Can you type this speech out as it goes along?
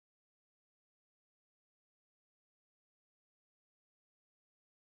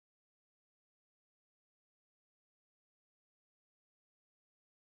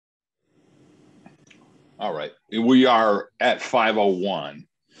All right, we are at 5:01.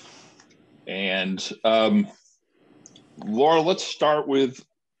 And Laura, let's start with,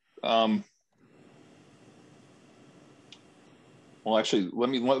 well, actually,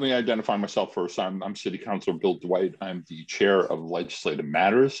 let me identify myself first. I'm City Councilor Bill Dwight. I'm the chair of Legislative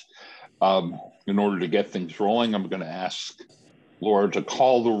Matters. In order to get things rolling, I'm going to ask Laura to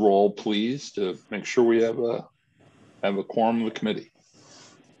call the roll, please, to make sure we have a quorum of the committee.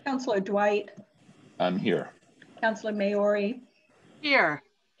 Councilor Dwight. I'm here. Councilor Maori. Here.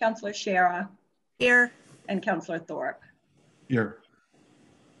 Councilor Shara. Here. And Councilor Thorpe. Here.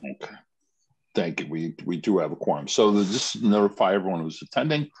 Okay. Thank you. We do have a quorum. So just notify everyone who's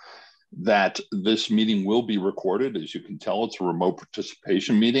attending that this meeting will be recorded. As you can tell, it's a remote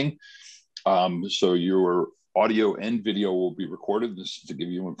participation meeting. So your audio and video will be recorded. This is to give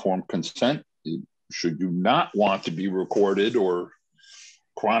you informed consent. Should you not want to be recorded or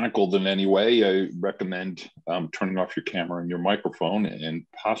chronicled in any way, I recommend turning off your camera and your microphone and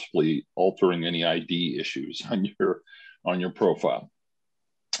possibly altering any ID issues on your profile.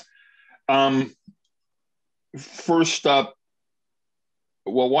 First up,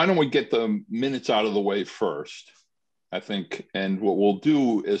 well, why don't we get the minutes out of the way first, I think, and what we'll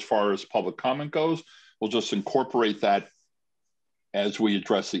do as far as public comment goes, we'll just incorporate that as we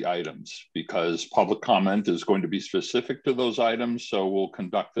address the items, because public comment is going to be specific to those items. So we'll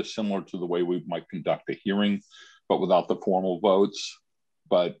conduct this similar to the way we might conduct a hearing, but without the formal votes.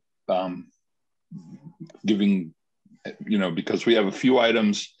 But giving, because we have a few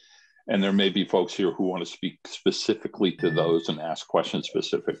items and there may be folks here who want to speak specifically to those and ask questions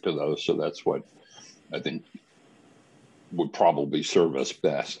specific to those. So that's what I think would probably serve us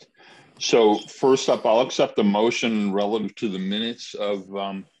best. So first up, I'll accept the motion relative to the minutes of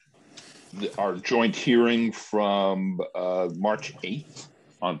our joint hearing from March 8th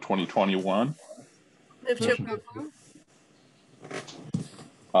on 2021. Move to approve.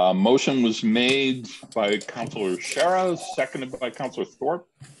 Motion was made by Councilor Shara, seconded by Councilor Thorpe.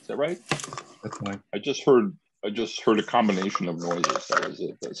 Is that right? That's fine. I just heard a combination of noises. That was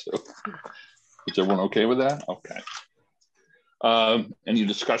it. So, is everyone okay with that? Okay. Any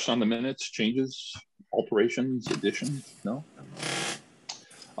discussion on the minutes, changes, alterations, additions? No?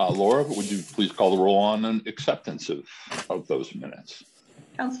 Laura, would you please call the roll on an acceptance of those minutes?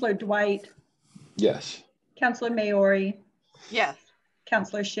 Councilor Dwight. Yes. Councilor Maori. Yes.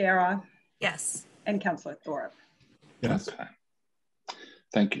 Councilor Shara. Yes. And Councilor Thorpe. Yes. Okay.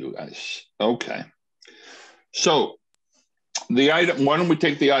 Thank you, guys. Okay. So why don't we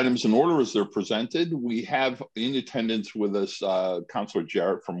take the items in order as they're presented? We have in attendance with us Councilor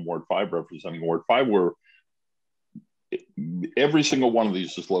Jarrett from Ward 5, representing Ward 5, where every single one of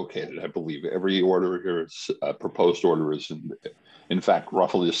these is located, I believe. Every order here, proposed order is in fact,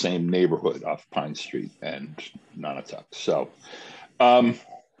 roughly the same neighborhood off Pine Street and Nonotuck. So,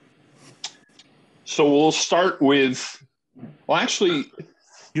 so we'll start with, well, actually,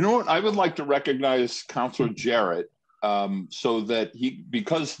 you know what? I would like to recognize Councilor Jarrett so that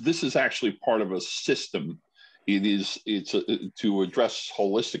because this is actually part of a system, it's to address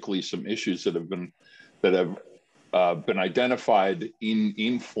holistically some issues that have been identified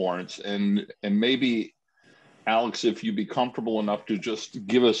in Florence, and maybe Alex, if you'd be comfortable enough to just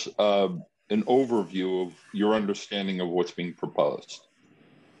give us an overview of your understanding of what's being proposed.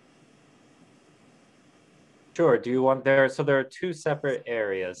 Sure. Do you want so there are two separate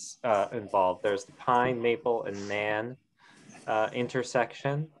areas involved. There's the Pine, Maple, and Nan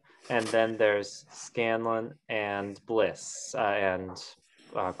intersection, and then there's Scanlon and Bliss and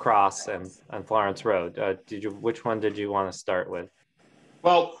Cross and Florence Road. Which one did you want to start with?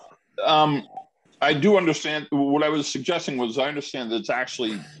 Well, I do understand. What I was suggesting was I understand that it's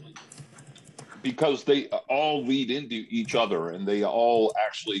actually because they all lead into each other and they all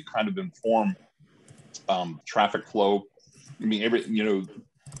actually kind of inform traffic flow. I mean,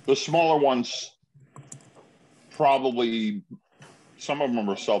 the smaller ones, probably some of them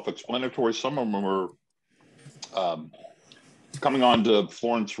are self-explanatory. Some of them are coming onto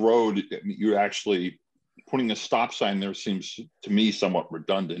Florence Road. You're actually putting a stop sign there seems to me somewhat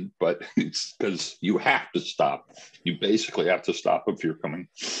redundant, but it's because you have to stop. You basically have to stop if you're coming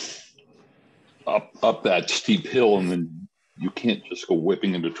up that steep hill, and then you can't just go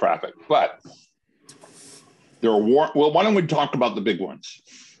whipping into traffic. But there are well, why don't we talk about the big ones?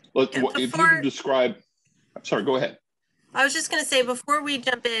 If you can describe, I'm sorry, go ahead. I was just going to say, before we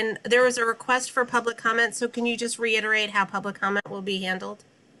jump in, there was a request for public comment. So can you just reiterate how public comment will be handled?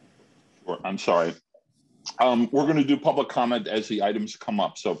 Sure, I'm sorry. We're going to do public comment as the items come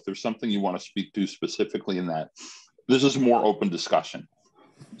up. So if there's something you want to speak to specifically in that, this is more open discussion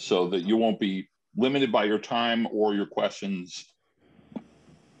so that you won't be limited by your time or your questions,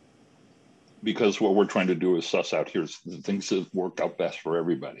 because what we're trying to do is suss out here's the things that work out best for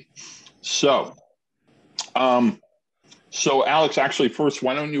everybody. So, so Alex, actually first,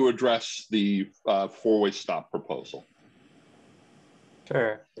 why don't you address the four-way stop proposal?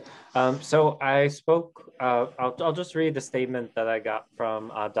 Sure. So I spoke, I'll just read the statement that I got from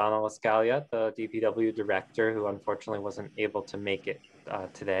Donna Lascalia, the DPW director, who unfortunately wasn't able to make it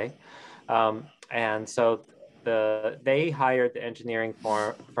today. And so they hired the engineering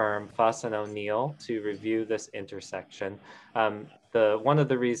firm Fuss and O'Neill to review this intersection. One of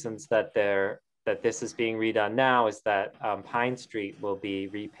the reasons that this is being redone now is that Pine Street will be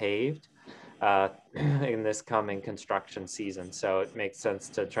repaved in this coming construction season. So it makes sense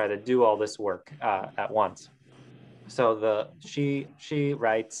to try to do all this work at once. So she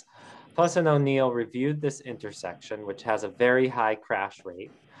writes, Fuss and O'Neill reviewed this intersection, which has a very high crash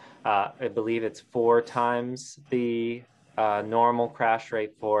rate. I believe it's 4 times the normal crash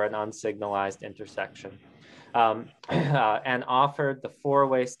rate for an unsignalized intersection, and offered the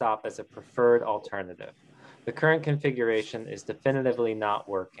 4-way stop as a preferred alternative. The current configuration is definitively not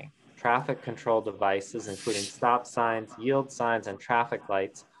working. Traffic control devices, including stop signs, yield signs, and traffic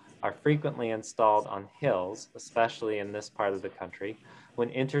lights, are frequently installed on hills, especially in this part of the country, when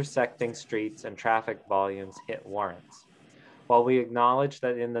intersecting streets and traffic volumes hit warrants. While we acknowledge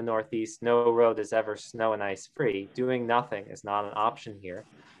that in the Northeast, no road is ever snow and ice free, doing nothing is not an option here,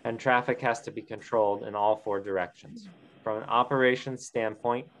 and traffic has to be controlled in all 4 directions. From an operations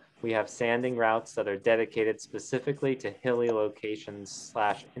standpoint, we have sanding routes that are dedicated specifically to hilly locations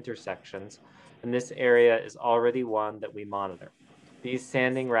 / intersections, and this area is already one that we monitor. These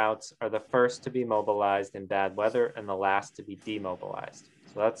sanding routes are the first to be mobilized in bad weather and the last to be demobilized.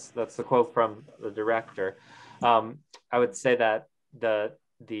 So that's the quote from the director. I would say that the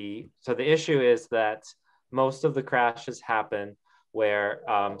issue is that most of the crashes happen where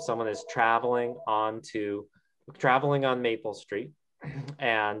someone is traveling on Maple Street,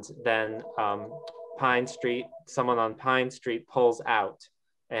 and then someone on Pine Street pulls out,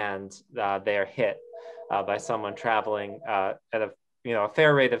 and they're hit by someone traveling at a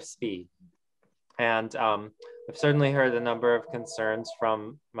fair rate of speed. And I've certainly heard a number of concerns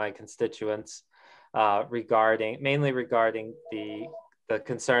from my constituents mainly regarding the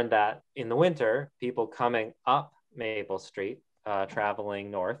concern that in the winter, people coming up Maple Street,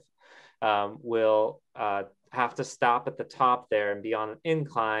 traveling north, will have to stop at the top there and be on an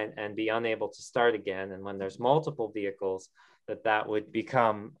incline and be unable to start again. And when there's multiple vehicles, that would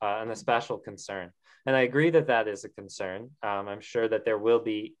become an especial concern. And I agree that is a concern. I'm sure that there will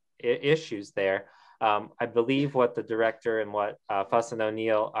be issues there. I believe what the director and what Fuss and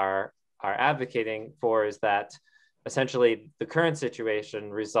O'Neill are advocating for is that essentially the current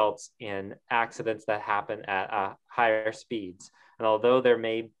situation results in accidents that happen at higher speeds. And although there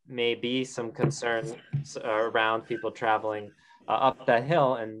may be some concern around people traveling up that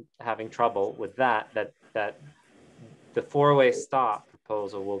hill and having trouble with that the 4-way stop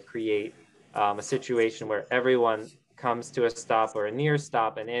proposal will create a situation where everyone comes to a stop or a near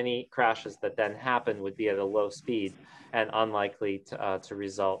stop, and any crashes that then happen would be at a low speed and unlikely to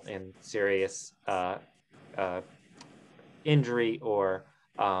result in serious injury or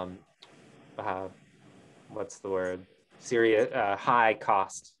high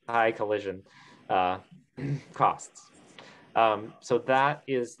collision costs. So that's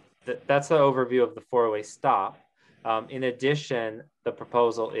the overview of the 4-way stop. In addition, the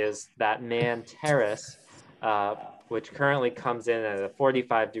proposal is that Man Terrace, which currently comes in at a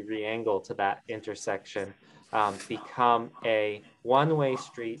 45-degree angle to that intersection, become a 1-way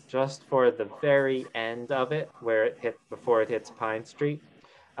street just for the very end of it, before it hits Pine Street,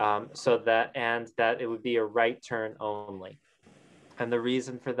 so that it would be a right turn only. And the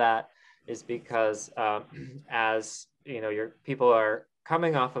reason for that is because as people are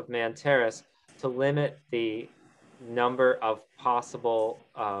coming off of Man Terrace, to limit the number of possible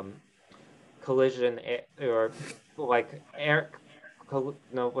collision or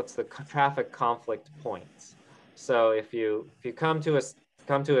traffic conflict points. So if you come to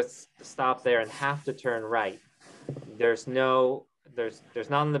a stop there and have to turn right, there's not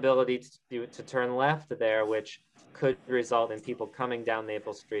an ability to turn left there, which could result in people coming down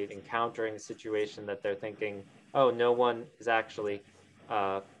Maple Street encountering a situation that they're thinking, oh, no one is actually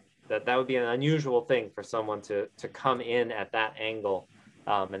that would be an unusual thing for someone to come in at that angle,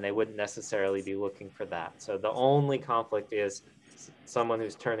 and they wouldn't necessarily be looking for that. So the only conflict is someone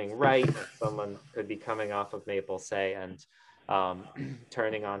who's turning right, or someone could be coming off of Maple, say, and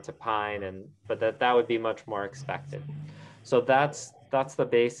turning onto Pine, but that would be much more expected. So that's the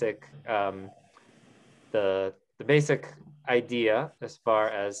basic the basic idea as far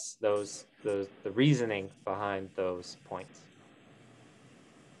as the reasoning behind those points.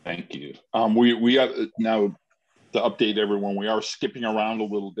 Thank you. We have now, to update everyone, we are skipping around a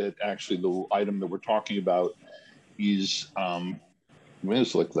little bit. Actually, the item that we're talking about is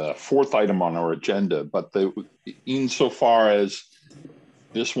it's like the fourth item on our agenda, but insofar as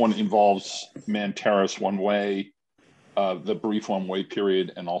this one involves Man Terrace one way, the brief one-way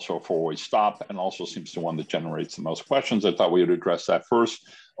period, and also a four-way stop, and also seems the one that generates the most questions. I thought we would address that first.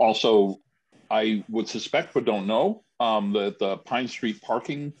 Also, I would suspect, but don't know, that the Pine Street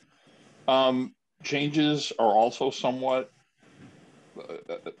parking changes are also somewhat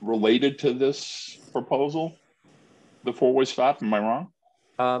related to this proposal, the four-way stop. Am I wrong?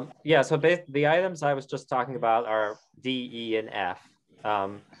 Yeah, so the items I was just talking about are D, E, and F.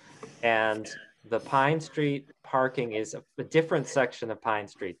 And the Pine Street parking is a different section of Pine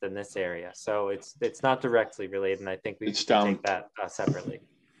Street than this area. So it's not directly related, and I think we can take that separately.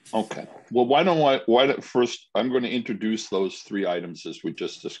 Okay. Well, why don't first, I'm going to introduce those three items as we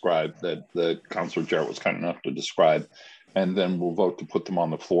just described that Councilor Jarrett was kind enough to describe, and then we'll vote to put them on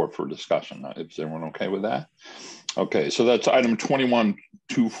the floor for discussion. Is everyone okay with that? Okay, so that's item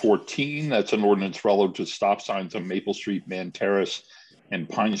 21-214. That's an ordinance relative to stop signs on Maple Street, Man Terrace, and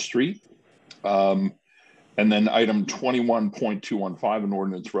Pine Street. And then item 21.215, an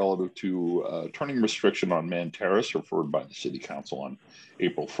ordinance relative to turning restriction on Man Terrace, referred by the City Council on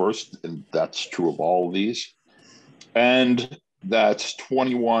April 1st, and that's true of all of these. And that's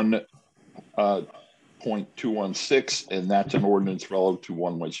 21.216, and that's an ordinance relative to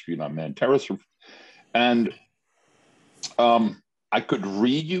one-way street on Man Terrace. And I could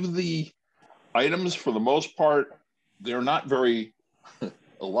read you the items. For the most part, they're not very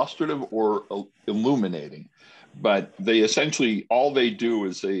illustrative or illuminating, but they essentially, all they do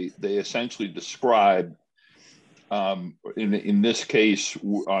is they essentially describe, in this case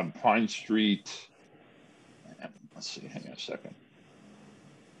on Pine Street, let's see, hang on a second.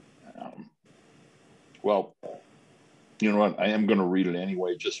 Well, you know what, I am going to read it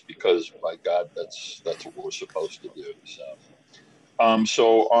anyway, just because, by God, that's what we're supposed to do. So on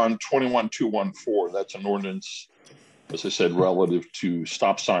 21.214, that's an ordinance, as I said, relative to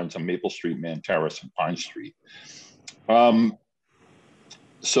stop signs on Maple Street, Man Terrace, and Pine Street.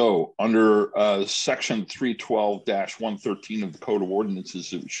 So under section 312-113 of the Code of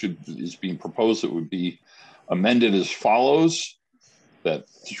Ordinances, is being proposed, it would be amended as follows: that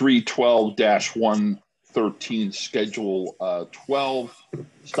 312-113 Schedule 12,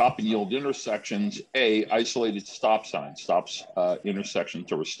 stop and yield intersections. A, isolated stop signs. Intersections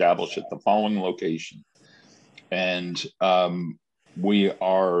are established at the following location. And we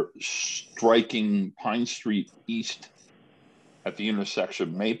are striking Pine Street East at the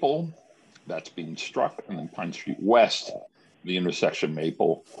intersection Maple. That's being struck. And then Pine Street West, the intersection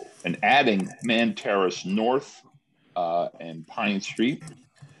Maple, and adding Man Terrace North and Pine Street.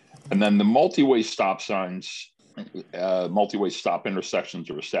 And then the multi-way stop signs, multi-way stop intersections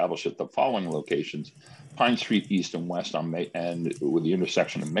are established at the following locations: Pine Street East and West and with the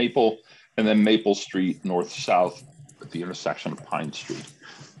intersection of Maple, and then Maple Street north-south at the intersection of Pine Street.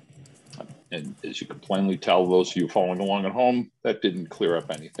 And as you can plainly tell, those of you following along at home, that didn't clear up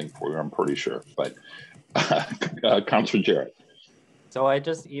anything for you, I'm pretty sure. But Councilor Jarrett. So I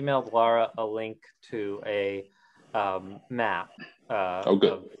just emailed Laura a link to a map. Oh,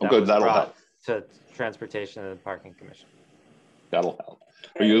 good. Good. That'll help. To Transportation and Parking Commission. That'll help.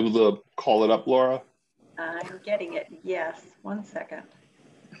 Are you able to call it up, Laura? I'm getting it. Yes. 1 second.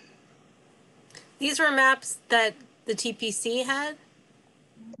 These were maps that the TPC had?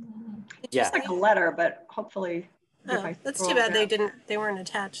 Yeah. It's like a letter, but hopefully. Oh, that's too bad they weren't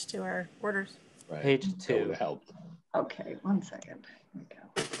attached to our orders. Right. Page That 2. would have helped. Okay, 1 second. Here we go.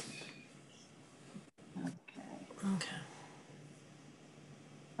 Okay. Okay.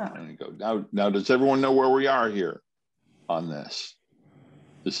 Oh. There we go. Now, does everyone know where we are here on this?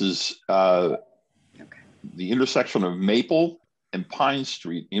 This is the intersection of Maple and Pine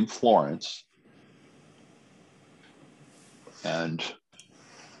Street in Florence. And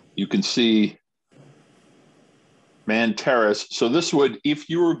you can see Man Terrace. So this would, if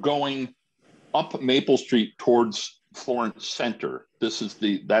you were going up Maple Street towards Florence Center, that's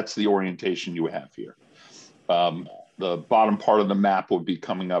the orientation you have here. The bottom part of the map would be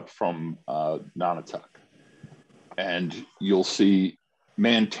coming up from Nonotuck. And you'll see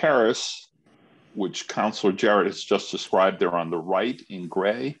Man Terrace, which Councilor Jarrett has just described there on the right in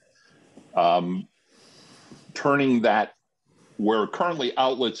gray, turning that, where currently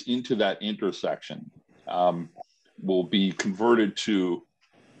outlets into that intersection will be converted to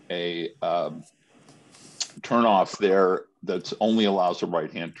a turnoff there that's only allows a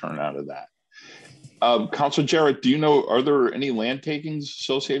right-hand turn out of that. Councilor Jarrett, do you know, are there any land takings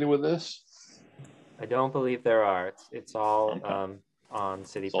associated with this? I don't believe there are. It's all Okay. on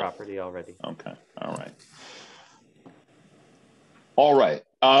city property already. Okay, all right. All right.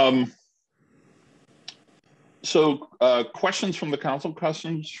 So questions from the council,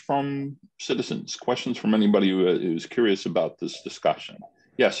 questions from citizens, questions from anybody who's curious about this discussion.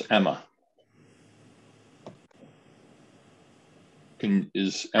 Yes, Emma.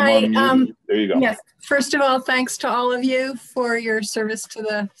 Is Emma muted? There you go. Yes, first of all, thanks to all of you for your service to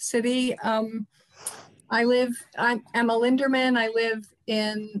the city. I'm Emma Linderman. I live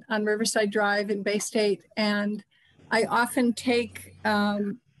on Riverside Drive in Bay State, and I often take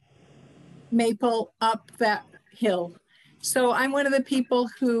Maple up that hill. So I'm one of the people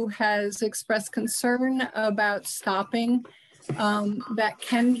who has expressed concern about stopping. That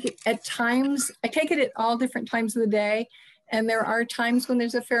can be, at times, I take it at all different times of the day. And there are times when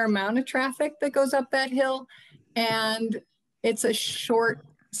there's a fair amount of traffic that goes up that hill, and it's a short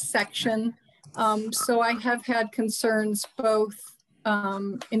section. So I have had concerns both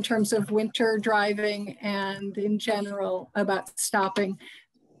in terms of winter driving and in general about stopping,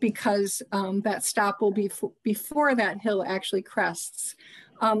 because that stop will be before that hill actually crests.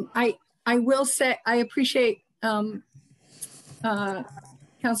 I will say I appreciate Councilor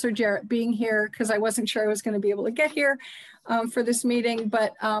Jarrett being here, because I wasn't sure I was going to be able to get here for this meeting,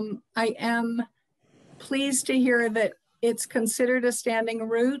 but I am pleased to hear that it's considered a standing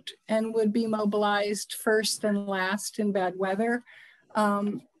route and would be mobilized first and last in bad weather.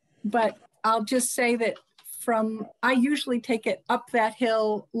 But I'll just say that I usually take it up that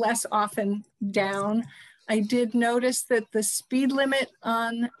hill, less often down. I did notice that the speed limit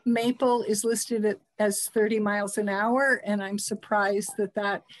on Maple is listed as 30 miles an hour, and I'm surprised that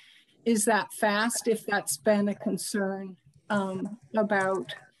that is that fast, if that's been a concern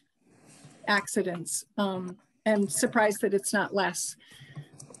about accidents, and surprised that it's not less.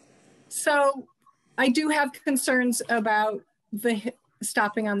 So I do have concerns about the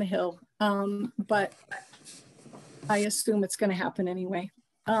stopping on the hill, but I assume it's going to happen anyway.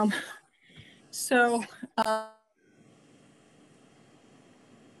 Oh,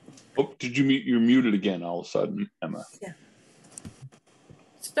 did you mute? You're muted again all of a sudden, Emma. Yeah.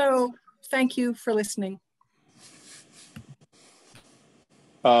 So thank you for listening.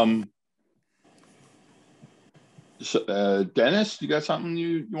 So, Dennis, you got something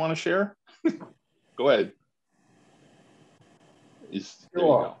you want to share? Go ahead.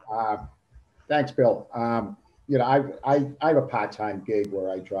 Sure. Thanks, Bill. You know, I have a part-time gig where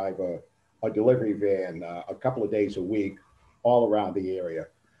I drive a delivery van a couple of days a week all around the area.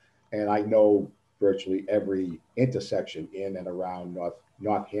 And I know virtually every intersection in and around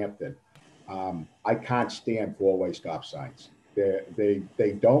Northampton. I can't stand four-way stop signs.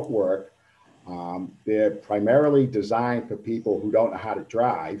 They don't work. They're primarily designed for people who don't know how to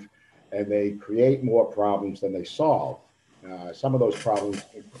drive, and they create more problems than they solve. Some of those problems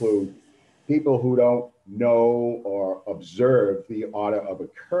include people who don't know or observe the order of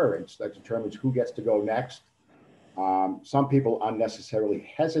occurrence that determines who gets to go next. Some people unnecessarily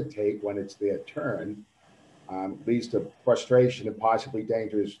hesitate when it's their turn, leads to frustration and possibly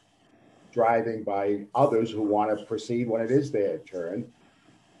dangerous driving by others who want to proceed when it is their turn.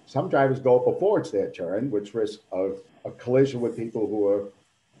 Some drivers go before it's their turn, which risks a collision with people who are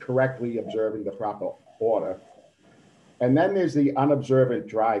correctly observing the proper order. And then there's the unobservant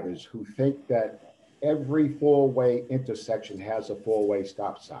drivers who think that every four-way intersection has a four-way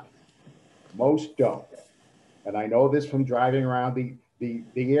stop sign. Most don't. And I know this from driving around the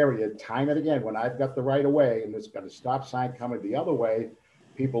area time and again. When I've got the right of way and there's got a stop sign coming the other way,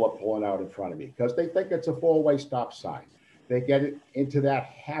 people are pulling out in front of me because they think it's a four-way stop sign. They get it into that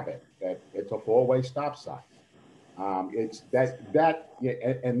habit that it's a four-way stop sign. It's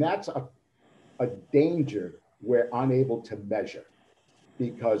and that's a danger we're unable to measure,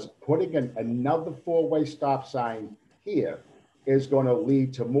 because putting another four-way stop sign here is going to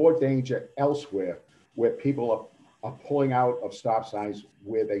lead to more danger elsewhere, where people are pulling out of stop signs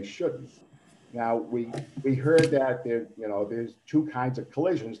where they shouldn't. Now, we heard that there's two kinds of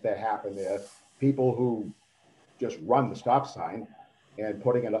collisions that happen there. People who just run the stop sign, and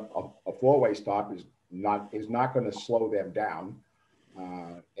putting in a four-way stop is not going to slow them down,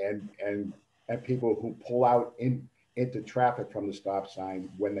 and people who pull out into traffic from the stop sign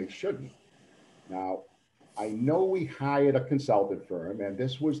when they shouldn't. Now, I know we hired a consultant firm, and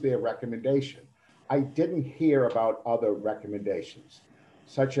this was their recommendation. I didn't hear about other recommendations,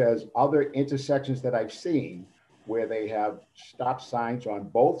 such as other intersections that I've seen where they have stop signs on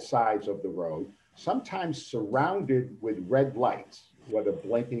both sides of the road, sometimes surrounded with red lights, whether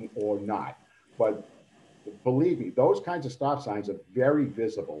blinking or not. But believe me, those kinds of stop signs are very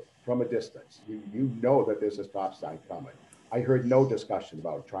visible from a distance. You know that there's a stop sign coming. I heard no discussion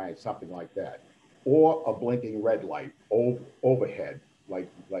about trying something like that, or a blinking red light overhead,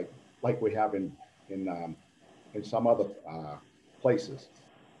 like we have in some other places.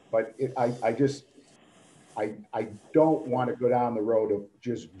 But I don't want to go down the road of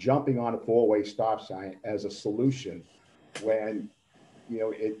just jumping on a four-way stop sign as a solution when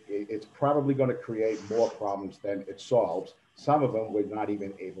it's probably going to create more problems than it solves. Some of them we're not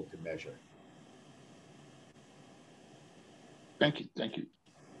even able to measure. Thank you. Thank you.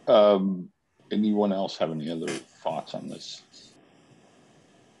 Anyone else have any other thoughts on this?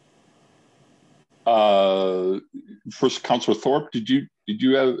 First, Councilor Thorpe, did you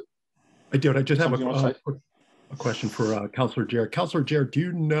have? I did. I just have a question for Councilor Jarrett. Councilor Jarrett, do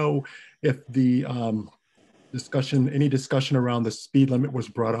you know if the any discussion around the speed limit was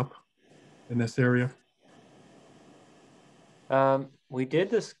brought up in this area? We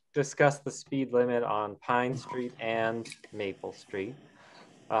did discuss the speed limit on Pine Street and Maple Street.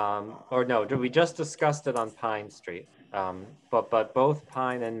 Or no, we just discussed it on Pine Street. But both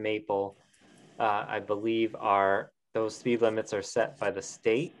Pine and Maple, I believe, those speed limits are set by the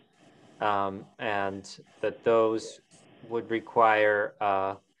state, and that those would require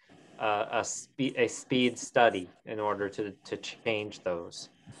a speed study in order to change those.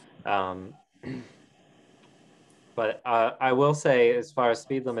 But I will say, as far as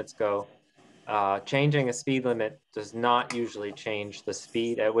speed limits go, changing a speed limit does not usually change the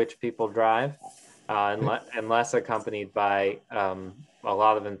speed at which people drive, unless accompanied by a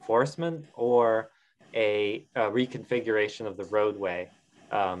lot of enforcement or a reconfiguration of the roadway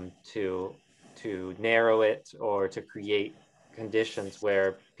to narrow it or to create conditions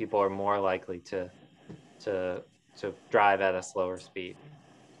where people are more likely to drive at a slower speed.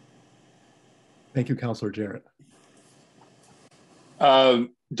 Thank you, Councilor Jarrett.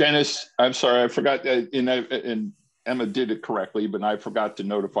 Dennis, I'm sorry, I forgot, and Emma did it correctly, but I forgot to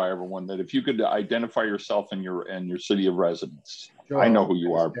notify everyone that if you could identify yourself and your city of residence. Sure. I know who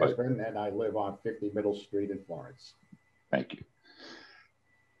you are, but and I live on 50 Middle Street in Florence. Thank you.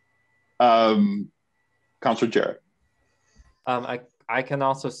 Councilor Jarrett. I can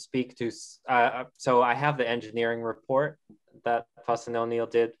also speak to, so I have the engineering report that Fuss and O'Neill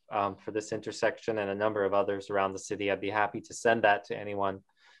did for this intersection and a number of others around the city. I'd be happy to send that to anyone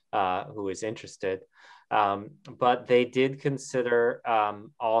who is interested. But they did consider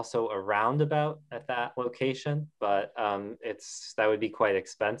also a roundabout at that location, but that would be quite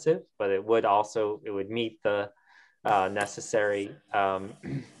expensive, but it would meet the necessary,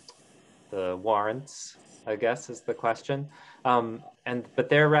 the warrants, I guess is the question. But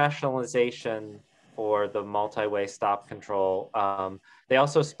their rationalization for the multi-way stop control, they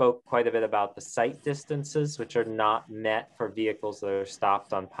also spoke quite a bit about the sight distances, which are not met for vehicles that are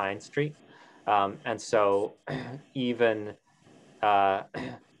stopped on Pine Street. And so even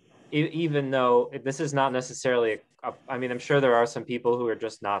though this is not necessarily, I mean, I'm sure there are some people who are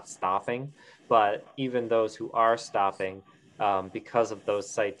just not stopping, but even those who are stopping, because of those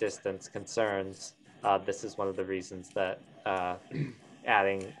sight distance concerns, this is one of the reasons that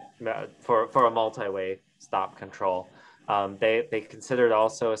adding for a multi-way stop control. They considered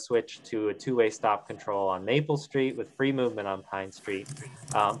also a switch to a two-way stop control on Maple Street with free movement on Pine Street,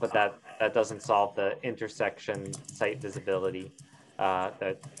 but that doesn't solve the intersection sight visibility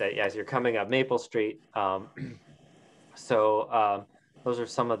that as you're coming up Maple Street. So those are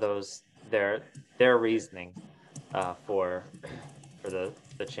some of their reasoning for the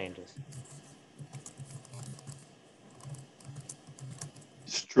changes.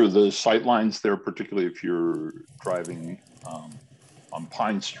 It's true. The sight lines there, particularly if you're driving on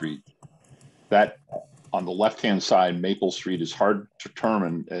Pine Street, that on the left-hand side, Maple Street is hard to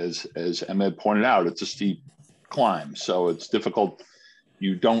determine. As Emma pointed out, it's a steep climb, so it's difficult.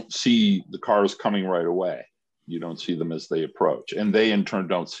 You don't see the cars coming right away. You don't see them as they approach, and they in turn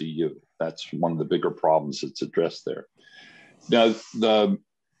don't see you. That's one of the bigger problems that's addressed there. Now, the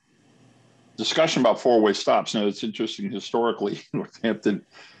discussion about four-way stops. Now, it's interesting historically, Northampton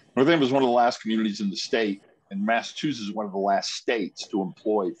was one of the last communities in the state, and Massachusetts is one of the last states to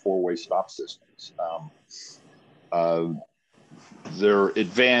employ four-way stop systems. They're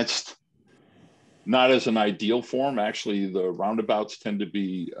advanced, not as an ideal form. Actually, the roundabouts tend to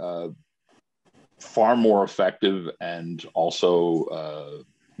be far more effective and also,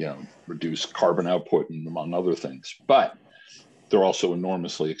 reduce carbon output and among other things. But they're also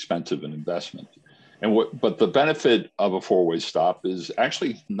enormously expensive in investment. But the benefit of a four-way stop is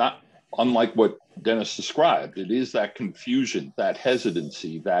actually not unlike what Dennis described, it is that confusion, that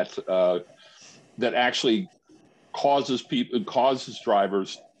hesitancy, that that actually causes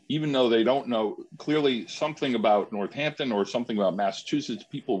drivers, even though they don't know clearly something about Northampton or something about Massachusetts,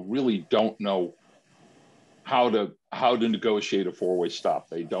 people really don't know how to negotiate a four-way stop.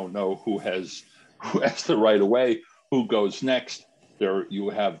 They don't know who has the right of way, who goes next. There you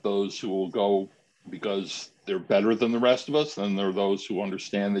have those who will go because they're better than the rest of us. Then there are those who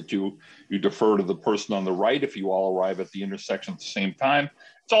understand that you defer to the person on the right if you all arrive at the intersection at the same time.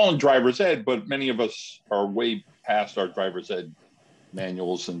 It's all in driver's ed, but many of us are way past our driver's ed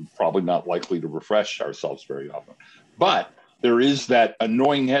manuals and probably not likely to refresh ourselves very often. But there is that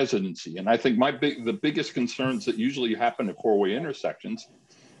annoying hesitancy. And I think the biggest concerns that usually happen at four-way intersections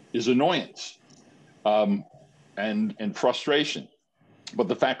is annoyance and frustration. But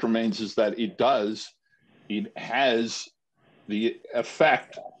the fact remains is that it has the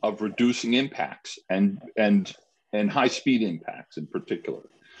effect of reducing impacts and high speed impacts in particular.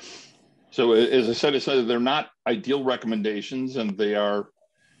 So as I said, they're not ideal recommendations, and they are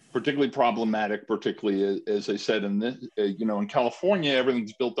particularly problematic, particularly as I said, in this, in California,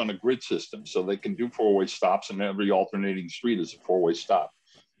 everything's built on a grid system, so they can do four-way stops, and every alternating street is a four-way stop.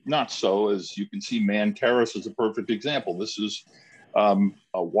 Not so, as you can see, Man Terrace is a perfect example. This is a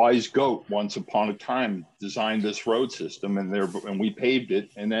wise goat once upon a time designed this road system, and we paved it,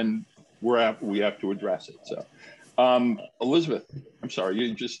 and then we have to address it. So, Elizabeth, I'm sorry,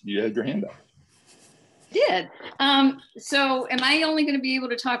 you had your hand up. Did. So am I only going to be able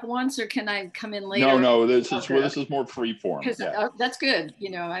to talk once, or can I come in later? No, this is more free form. Yeah. That's good.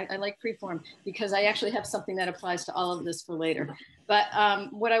 I like free form because I actually have something that applies to all of this for later. But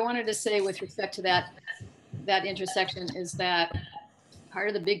what I wanted to say with respect to that intersection is that part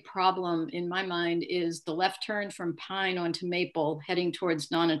of the big problem in my mind is the left turn from Pine onto Maple heading towards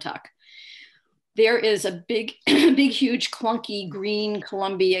Nonotuck. There is a big, huge, clunky green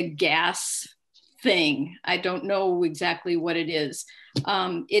Columbia gas thing. I don't know exactly what it is.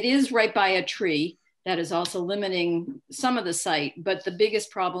 It is right by a tree that is also limiting some of the site, but the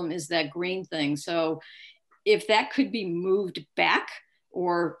biggest problem is that green thing. So if that could be moved back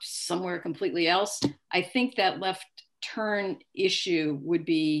or somewhere completely else, I think that left turn issue would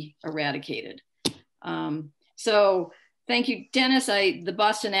be eradicated. So thank you, Dennis. The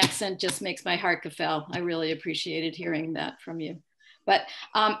Boston accent just makes my heart guffaw. I really appreciated hearing that from you. But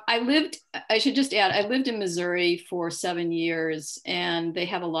I should just add, I lived in Missouri for 7 years, and they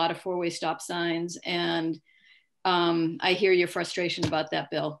have a lot of four-way stop signs. And I hear your frustration about that,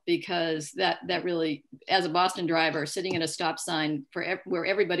 Bill, because that really, as a Boston driver, sitting at a stop sign where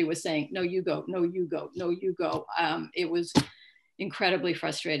everybody was saying, no, you go, no, you go, no, you go. It was incredibly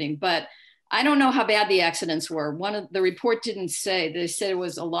frustrating. But I don't know how bad the accidents were. The report didn't say, they said it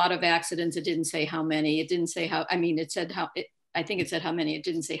was a lot of accidents. It didn't say how many. It didn't say how, it said how, I think it said how many. It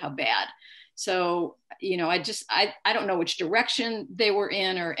didn't say how bad. So, I don't know which direction they were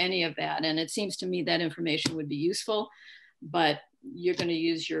in or any of that. And it seems to me that information would be useful, but you're going to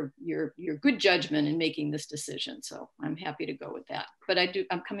use your good judgment in making this decision. So I'm happy to go with that. But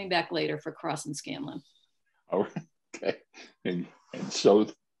I'm coming back later for Cross and Scanlon. Oh, okay. And so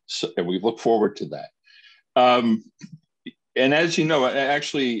we look forward to that. And as you know,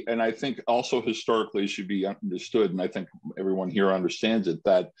 actually, and I think also historically should be understood, and I think everyone here understands it,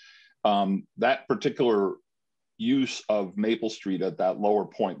 that that particular use of Maple Street at that lower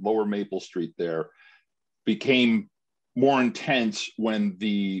point, lower Maple Street there, became more intense when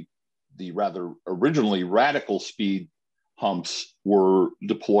the rather originally radical speed humps were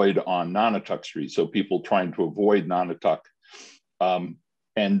deployed on Nonotuck Street. So people trying to avoid Nonotuck,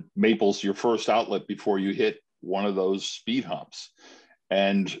 and Maple's your first outlet before you hit one of those speed humps.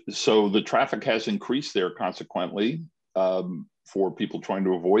 And so the traffic has increased there consequently for people trying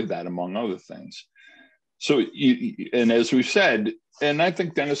to avoid that, among other things. So, and as we've said, and I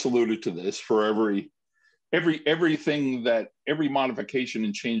think Dennis alluded to this, for everything that every modification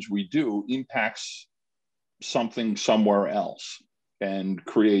and change we do impacts something somewhere else and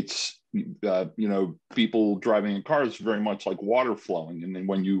creates, people driving in cars very much like water flowing. And then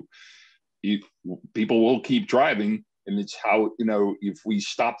when people will keep driving, and it's how, if we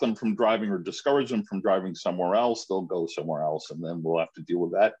stop them from driving or discourage them from driving somewhere else, they'll go somewhere else. And then we'll have to deal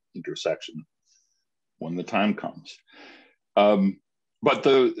with that intersection when the time comes. But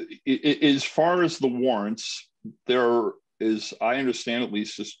as far as the warrants, there is, I understand, at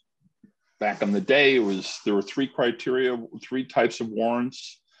least just back in the day, there were three types of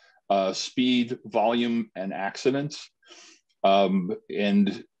warrants: speed, volume, and accidents.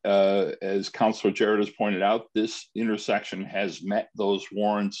 As Councilor Jarrett has pointed out, this intersection has met those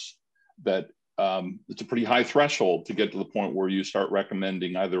warrants that it's a pretty high threshold to get to the point where you start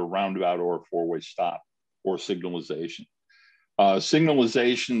recommending either a roundabout or a four-way stop or signalization.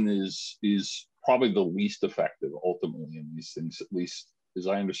 Signalization is probably the least effective ultimately in these things, at least as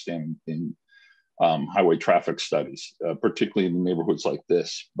I understand in highway traffic studies, particularly in neighborhoods like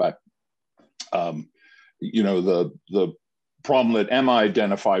this. But you know, the problem that Emma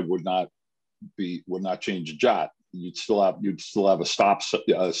identified would not change a jot. You'd still have a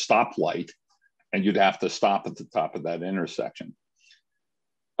stoplight, and you'd have to stop at the top of that intersection.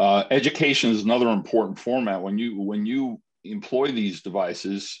 Education is another important format. When you employ these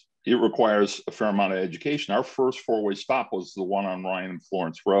devices, it requires a fair amount of education. Our first four-way stop was the one on Ryan and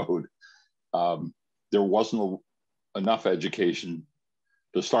Florence Road. There wasn't enough education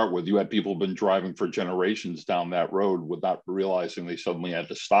to start with. You had people been driving for generations down that road without realizing they suddenly had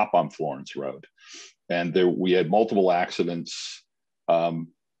to stop on Florence Road. And we had multiple accidents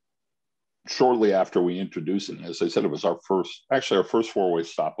shortly after we introduced it. And as I said, it was our first four-way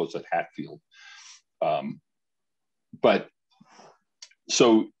stop was at Hatfield. But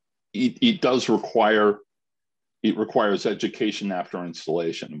so it requires education after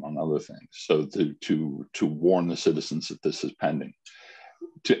installation, among other things. So to warn the citizens that this is pending.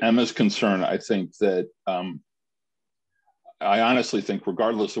 To Emma's concern, I think that I honestly think,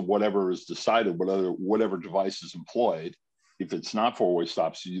 regardless of whatever is decided, whatever device is employed, if it's not four-way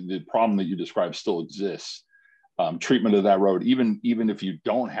stops, the problem that you described still exists. Treatment of that road, even if you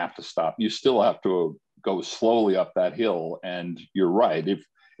don't have to stop, you still have to go slowly up that hill. And you're right.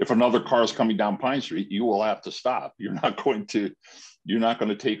 If another car is coming down Pine Street, you will have to stop. You're not going to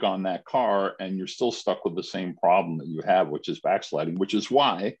take on that car, and you're still stuck with the same problem that you have, which is backsliding, which is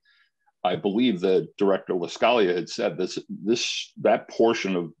why I believe that Director Lascalia had said that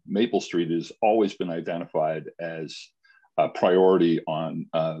portion of Maple Street has always been identified as a priority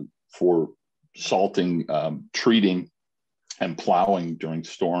for salting, treating, and plowing during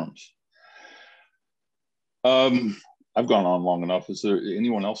storms. I've gone on long enough. Is there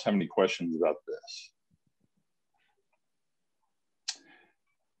anyone else have any questions about this?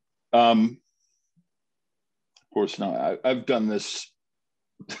 Of course, no. I've done this.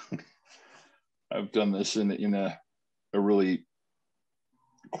 I've done this in a really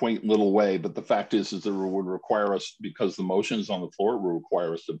quaint little way, but the fact is that it would require us, because the motion is on the floor, it would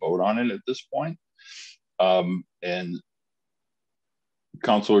require us to vote on it at this point. And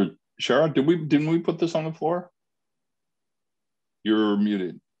Councilor Shara, didn't we put this on the floor? You're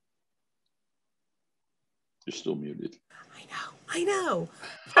muted. You're still muted. I know.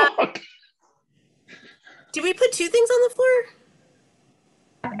 Did we put two things on the floor?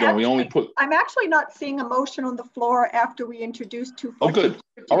 No, we only put. I'm actually not seeing a motion on the floor after we introduced two. Oh, good.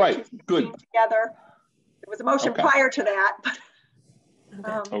 All right, good. Together. There was a motion prior to that.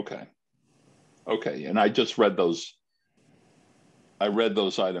 But, Okay. And I just read those. I read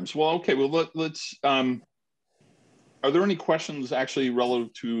those items. Well, okay. Well, let's. Are there any questions actually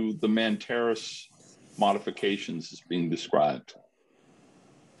relative to the Man Terrace modifications as being described?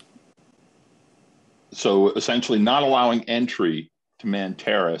 So essentially, not allowing entry to Man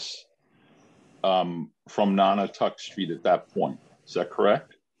Terrace from Nonotuck Street at that point. Is that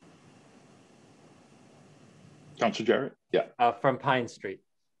correct? Councilor Jarrett? Yeah. From Pine Street.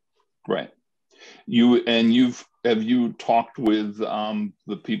 Right. Have you talked with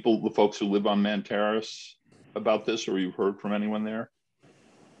the folks who live on Man Terrace about this, or you've heard from anyone there?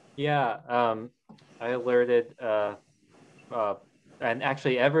 Yeah, I alerted, and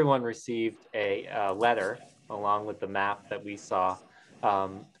actually everyone received a letter along with the map that we saw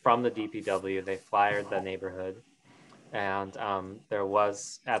from the DPW. They flyered the neighborhood, and there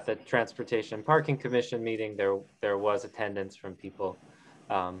was, at the Transportation Parking Commission meeting, there was attendance from people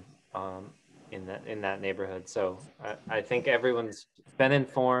in that neighborhood. So I think everyone's been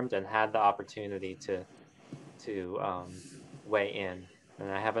informed and had the opportunity to weigh in,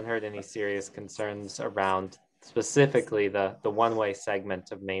 and I haven't heard any serious concerns around specifically the one-way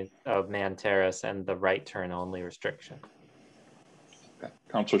segment of Man Terrace and the right turn only restriction. Okay.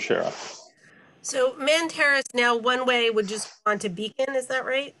 Councilor Shara. So Man Terrace now one way would just go on to Beacon, is that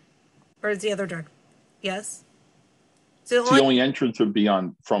right? Or is the other direction? Yes. So the only entrance would be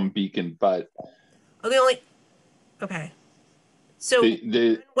from Beacon, but okay. So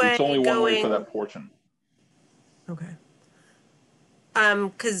it's only one way for that portion. Okay.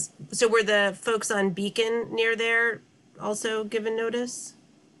 So were the folks on Beacon near there also given notice?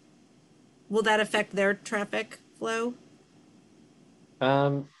 Will that affect their traffic flow?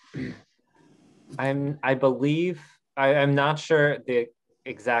 I believe, I'm not sure the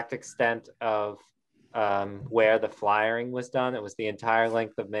exact extent of where the flyering was done. It was the entire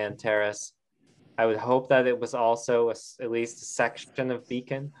length of Man Terrace. I would hope that it was also at least a section of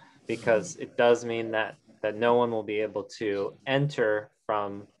Beacon, because it does mean that no one will be able to enter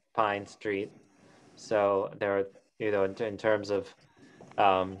from Pine Street. So there are, in terms of,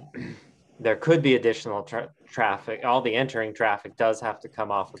 there could be additional traffic. All the entering traffic does have to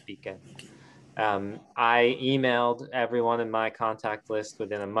come off of Beacon. I emailed everyone in my contact list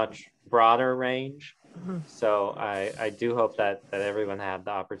within a much broader range. So I do hope that everyone had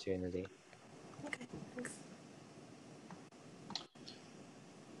the opportunity. Okay, thanks.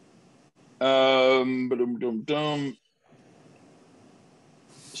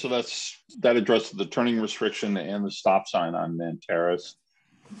 So that addresses the turning restriction and the stop sign on Man Terrace.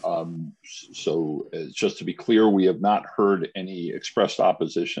 So just to be clear, we have not heard any expressed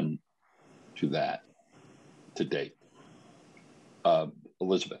opposition to that to date.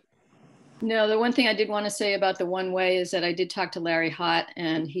 Elizabeth. No, the one thing I did want to say about the one way is that I did talk to Larry Hott,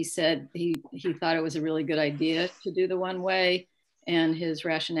 and he said he thought it was a really good idea to do the one way. And his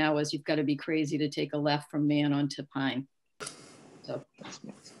rationale was, you've got to be crazy to take a left from Man onto Pine. So.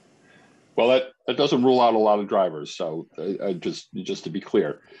 Well, that doesn't rule out a lot of drivers. So just to be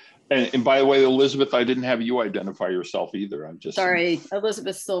clear. And by the way, Elizabeth, I didn't have you identify yourself either. I'm just sorry,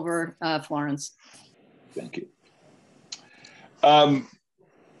 Elizabeth Silver, Florence. Thank you.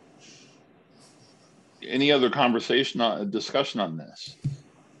 Any other discussion on this?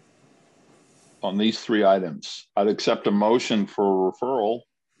 On these three items? I'd accept a motion for referral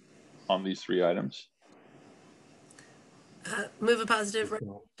on these three items. Move a positive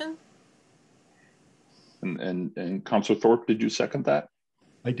recommendation. And Councilor Thorpe, did you second that?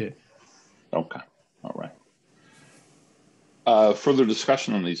 I did. Okay, all right. Further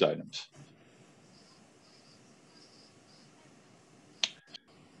discussion on these items?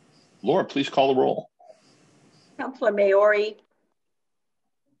 Laura, please call the roll. Councilor Maori.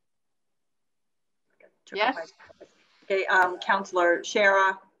 Yes. Okay, Councilor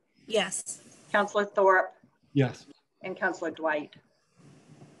Shara. Yes. Councilor Thorpe. Yes. And Councilor Dwight.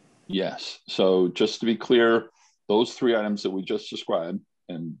 Yes. So just to be clear, those three items that we just described,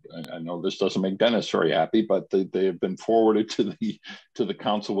 and I know this doesn't make Dennis very happy, but they have been forwarded to the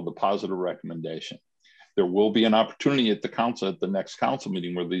council with a positive recommendation. There will be an opportunity at the next council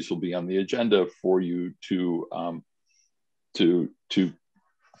meeting where these will be on the agenda for you to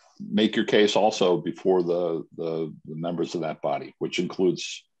make your case also before the members of that body, which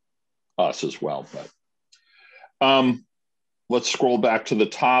includes us as well. But let's scroll back to the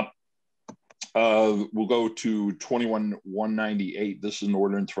top. We'll go to 21-198. This is an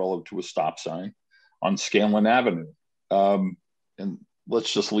ordinance relative to a stop sign on Scanlon Avenue. And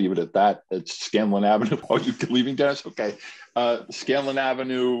let's just leave it at that. It's Scanlon Avenue. Oh, you're leaving, Dennis? Okay. Scanlon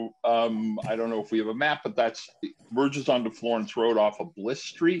Avenue, I don't know if we have a map, but it merges onto Florence Road off of Bliss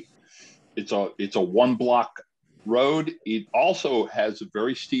Street. It's a one block road. It also has a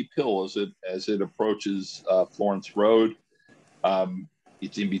very steep hill as it approaches Florence Road.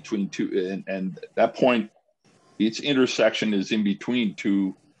 It's in between two, and at that point, its intersection is in between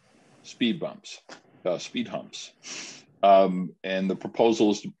two speed humps. And the proposal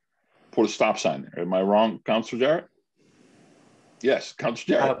is to put a stop sign there. Am I wrong, Councilor Jarrett? Yes,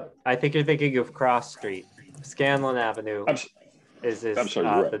 Councilor Jarrett. I think you're thinking of Cross Street. Scanlon Avenue is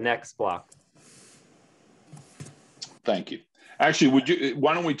the next block. Thank you. Actually,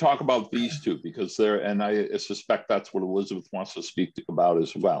 why don't we talk about these two, because and I suspect that's what Elizabeth wants to speak about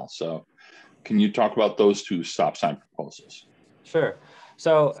as well. So can you talk about those two stop sign proposals? Sure.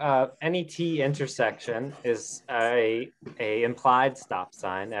 So any T intersection is a implied stop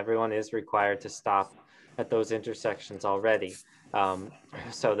sign. Everyone is required to stop at those intersections already.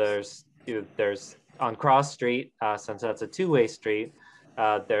 So there's on Cross Street, since that's a two-way street,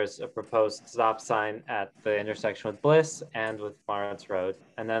 there's a proposed stop sign at the intersection with Bliss and with Florence Road.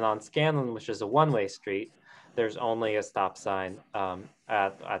 And then on Scanlon, which is a one-way street, there's only a stop sign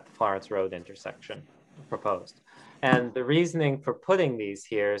at the Florence Road intersection proposed. And the reasoning for putting these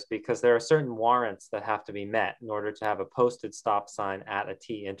here is because there are certain warrants that have to be met in order to have a posted stop sign at a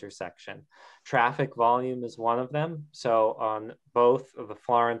T intersection. Traffic volume is one of them. So on both of the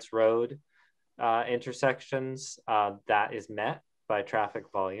Florence Road intersections, that is met by traffic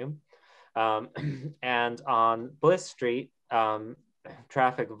volume. And on Bliss Street,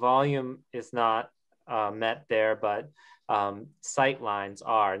 traffic volume is not met there, but sight lines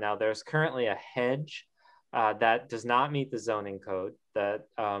are. Now there's currently a hedge that does not meet the zoning code that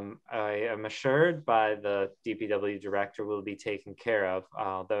I am assured by the DPW director will be taken care of,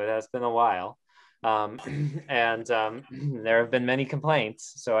 though it has been a while. And there have been many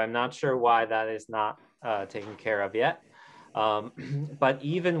complaints, so I'm not sure why that is not taken care of yet. But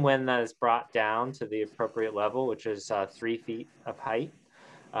even when that is brought down to the appropriate level, which is 3 feet of height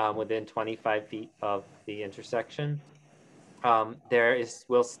within 25 feet of the intersection, there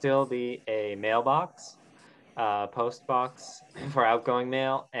will still be a mailbox, post box for outgoing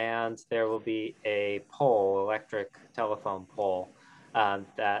mail, and there will be a pole, electric telephone pole.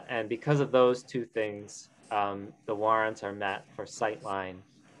 And because of those two things, the warrants are met for sightline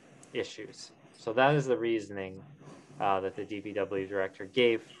issues. So that is the reasoning that the DPW director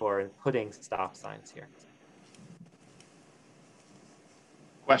gave for putting stop signs here.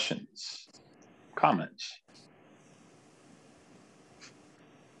 Questions, comments?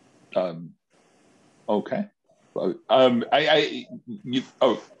 Okay.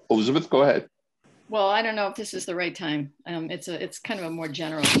 Elizabeth, go ahead. Well, I don't know if this is the right time. It's kind of a more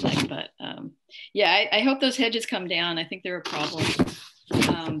general thing, but yeah, I hope those hedges come down. I think they're a problem.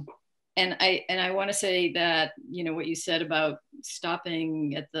 And I want to say that, you know, what you said about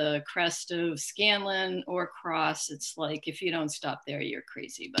stopping at the crest of Scanlon or Cross, it's like, if you don't stop there, you're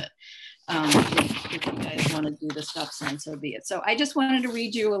crazy. But if you guys want to do the stop sign, so be it. So I just wanted to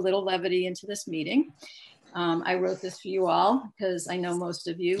read you a little levity into this meeting. I wrote this for you all because I know most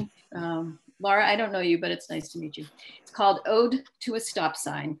of you. Laura, I don't know you, but it's nice to meet you. It's called Ode to a Stop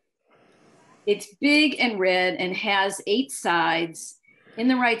Sign. It's big and red and has 8 sides. In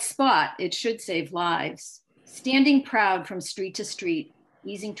the right spot, it should save lives. Standing proud from street to street,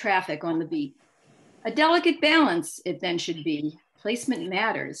 easing traffic on the beat. A delicate balance it then should be. Placement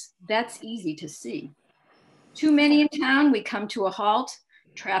matters, that's easy to see. Too many in town, we come to a halt.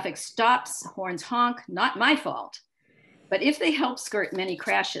 Traffic stops, horns honk, not my fault. But if they help skirt many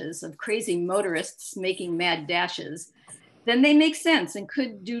crashes of crazy motorists making mad dashes, then they make sense and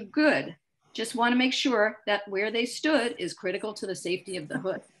could do good. Just want to make sure that where they stood is critical to the safety of the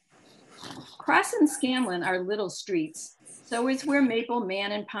hood. Cross and Scanlon are little streets, so is where Maple,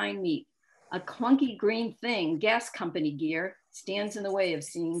 Man, and Pine meet. A clunky green thing, gas company gear, stands in the way of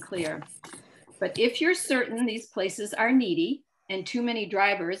seeing clear. But if you're certain these places are needy and too many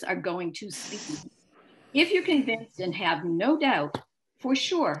drivers are going too speedy, if you're convinced and have no doubt, for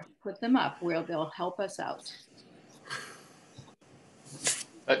sure, put them up where they'll help us out.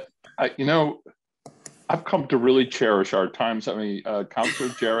 You know, I've come to really cherish our times. I mean, Councilor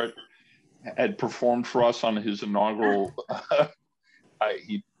Jarrett had performed for us on his inaugural.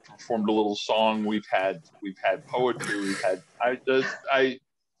 He performed a little song. We've had poetry.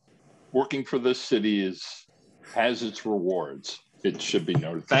 Working for this city has its rewards. It should be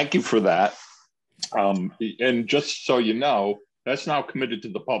noted. Thank you for that. And just so you know, that's now committed to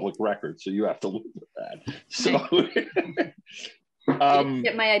the public record, so you have to live with that. So.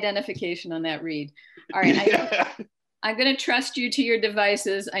 Get my identification on that read. All right, Yeah. I'm going to trust you to your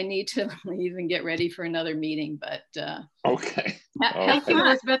devices. I need to leave and get ready for another meeting, but Okay. Thank you,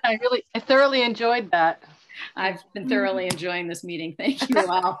 Elizabeth. I thoroughly enjoyed that. I've been thoroughly enjoying this meeting. Thank you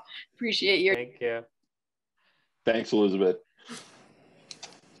all. Appreciate your. Thank you. Thanks, Elizabeth.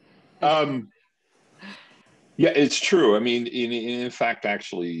 Yeah, it's true. I mean, in fact,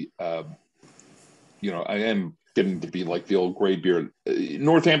 actually, you know, I am getting to be like the old gray beard.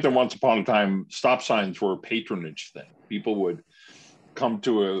 Northampton, once upon a time, stop signs were a patronage thing. People would come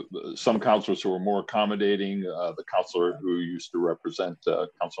to some councilors who were more accommodating. The councilor who used to represent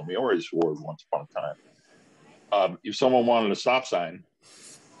Council Miore's ward once upon a time. If someone wanted a stop sign,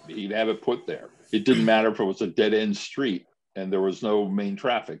 he'd have it put there. It didn't matter if it was a dead end street and there was no main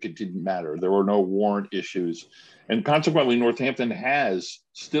traffic. It didn't matter. There were no warrant issues. And consequently, Northampton has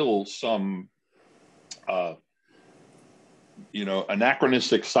still some you know,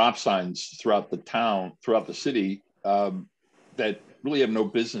 anachronistic stop signs throughout the town, throughout the city, that really have no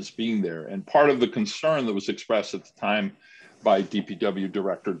business being there. And part of the concern that was expressed at the time by DPW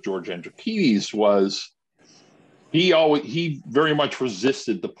Director George Andrikidis was he very much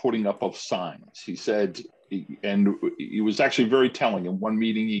resisted the putting up of signs. He said, and he was actually very telling. In one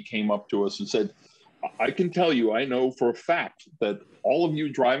meeting, he came up to us and said, I can tell you, I know for a fact that all of you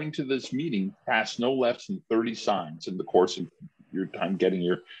driving to this meeting passed no less than 30 signs in the course of your time getting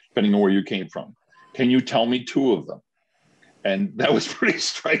here, depending on where you came from. Can you tell me 2 of them? And that was pretty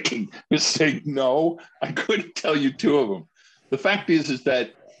striking. Just saying, no, I couldn't tell you 2 of them. The fact is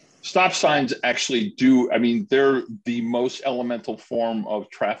that stop signs actually do, I mean, they're the most elemental form of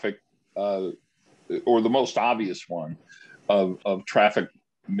traffic, or the most obvious one of traffic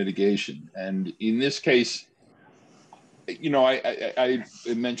mitigation. And in this case, you know, I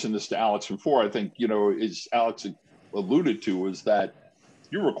mentioned this to Alex before. I think, you know, as Alex alluded to, is that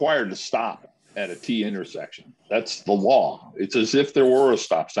you're required to stop at a T intersection. That's the law. It's as if there were a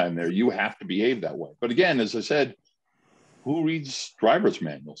stop sign there. You have to behave that way. But again, as I said, who reads driver's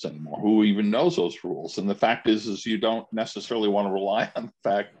manuals anymore? Who even knows those rules? And the fact is you don't necessarily want to rely on the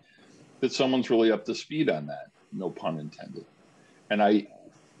fact that someone's really up to speed on that. No pun intended.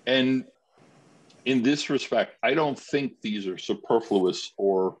 And in this respect, I don't think these are superfluous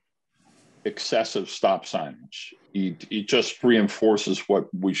or excessive stop signage. It just reinforces what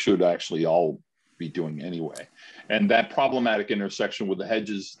we should actually all be doing anyway. And that problematic intersection with the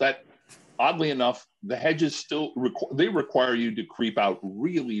hedges, that oddly enough, the hedges still require you to creep out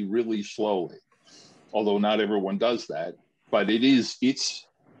really, really slowly. Although not everyone does that, but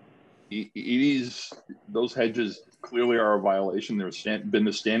those hedges clearly are a violation. There's been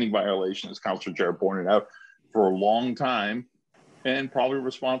a standing violation, as Councilor Jarrett pointed out, for a long time, and probably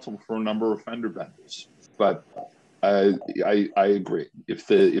responsible for a number of fender benders. But I agree.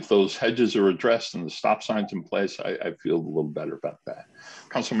 If those hedges are addressed and the stop signs in place, I feel a little better about that.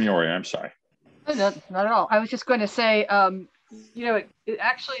 Councilor Miori, I'm sorry. Oh, no, not at all. I was just going to say, you know, it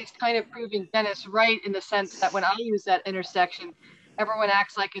actually is kind of proving Dennis right in the sense that when I use that intersection, everyone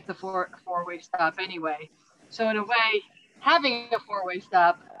acts like it's a four-way stop anyway. So in a way, having a four-way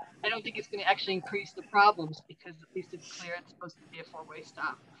stop, I don't think it's going to actually increase the problems because at least it's clear it's supposed to be a four-way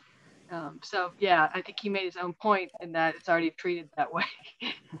stop. So yeah, I think he made his own point in that it's already treated that way.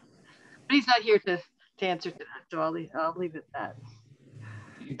 But he's not here to answer to that, so I'll leave it at that.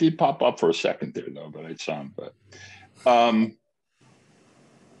 He did pop up for a second there, though, but I saw him. But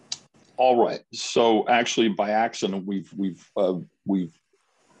all right. So actually, by accident, we've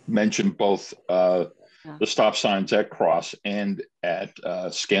mentioned both the stop signs at Cross and at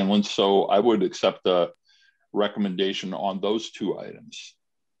Scanlon. So I would accept the recommendation on those two items.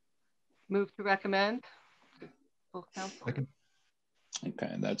 Move to recommend. Full council. Okay,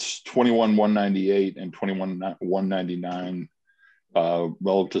 and that's 21-198 and 21-199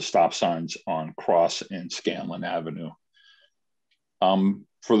 relative to stop signs on Cross and Scanlon Avenue.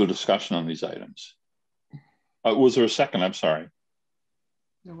 Further discussion on these items. Was there a second? I'm sorry.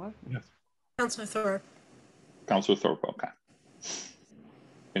 There was? Yes. Councilor Thorpe. Councilor Thorpe, okay.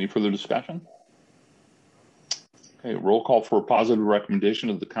 Any further discussion? Okay, roll call for a positive recommendation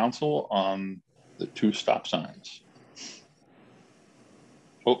of the council on the two stop signs.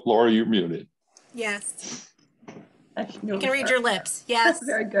 Oh, Laura, you're muted. Yes. You can read your lips. Yes.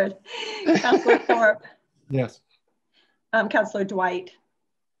 Very good. Councilor Thorpe. Yes. Councilor Dwight.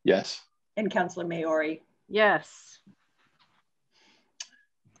 Yes. And Councilor Maori. Yes.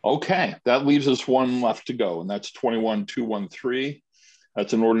 Okay, that leaves us one left to go, and that's 21-213.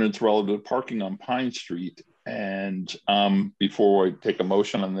 That's an ordinance relative to parking on Pine Street. And before I take a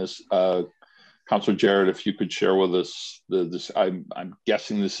motion on this, Councilor Jarrett, if you could share with us I'm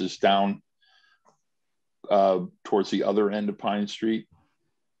guessing this is down towards the other end of Pine Street.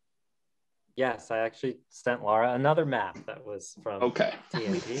 Yes, I actually sent Laura another map that was from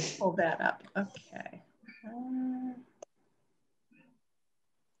TNT. Pull that up. Okay.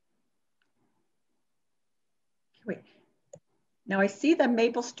 Wait. Now I see the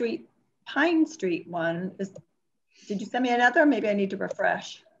Maple Street, Pine Street one. Did you send me another? Maybe I need to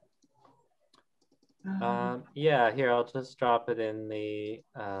refresh. Yeah, here, I'll just drop it in the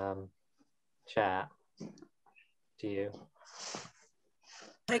chat to you.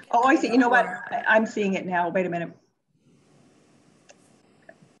 Oh, I see. You know what? I'm seeing it now. Wait a minute.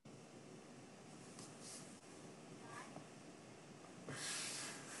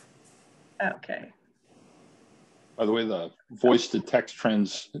 Okay. By the way, the voice to text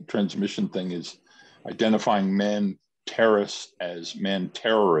transmission thing is identifying man terrorists as man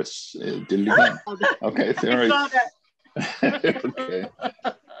terrorists. Did it again. Okay. All right. Okay.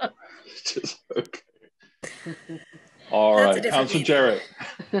 Just, okay. All right. Councilor Jarrett.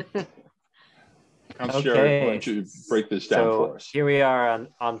 Councilor Jarrett, why don't you break this down for us? Here we are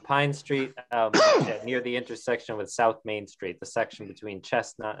on Pine Street, near the intersection with South Main Street, the section between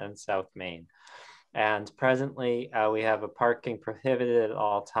Chestnut and South Main. And presently, we have a parking prohibited at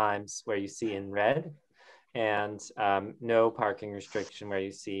all times where you see in red, and no parking restriction where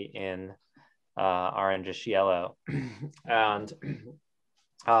you see in orangish yellow. And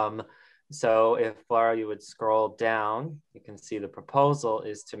so if Laura, you would scroll down, you can see the proposal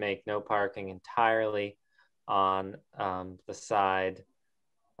is to make no parking entirely on the side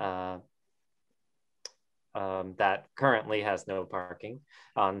that currently has no parking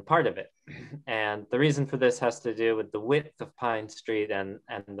on part of it. And the reason for this has to do with the width of Pine Street and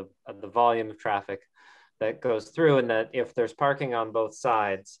the volume of traffic that goes through, and that if there's parking on both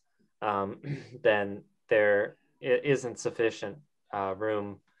sides, then there isn't sufficient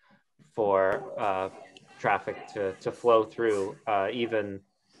room for traffic to flow through. Even,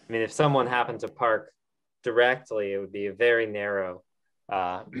 I mean, if someone happened to park directly, it would be a very narrow,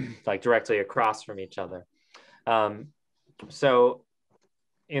 like directly across from each other. So,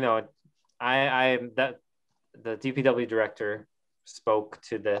 you know, that the DPW director spoke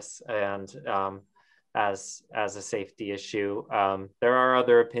to this, and as a safety issue. There are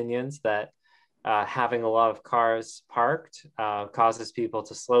other opinions that having a lot of cars parked causes people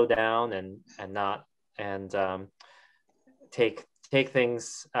to slow down and not take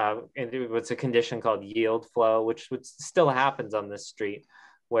things. It's a condition called yield flow, which still happens on this street,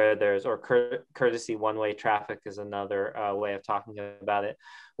 where there's, or courtesy one-way traffic is another way of talking about it,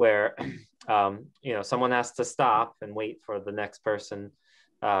 where you know, someone has to stop and wait for the next person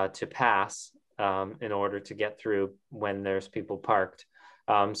to pass in order to get through when there's people parked.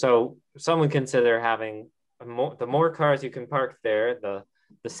 So some would consider having the more cars you can park there, the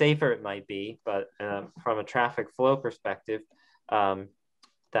safer it might be, but from a traffic flow perspective,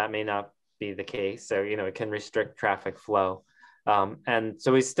 that may not be the case. So, you know, it can restrict traffic flow. And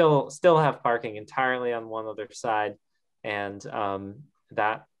so we still have parking entirely on one other side, and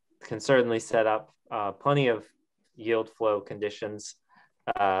that can certainly set up plenty of yield flow conditions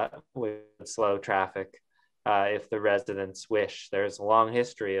with slow traffic if the residents wish. There's a long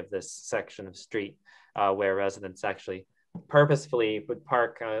history of this section of street where residents actually purposefully would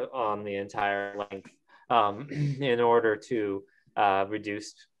park on the entire length in order to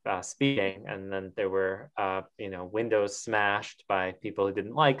reduce speeding, and then there were you know, windows smashed by people who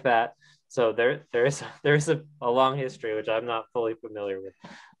didn't like that. So there's a long history, which I'm not fully familiar with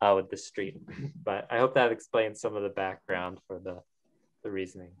the street, but I hope that explains some of the background for the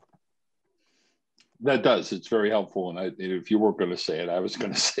reasoning. That does. It's very helpful. And if you weren't going to say it, I was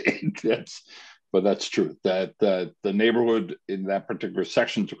going to say it. But that's true. That the neighborhood in that particular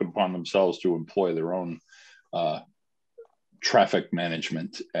section took it upon themselves to employ their own traffic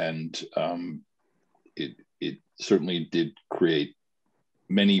management, and it certainly did create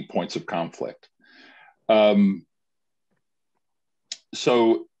many points of conflict.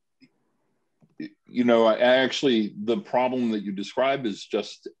 So, you know, I actually, the problem that you describe is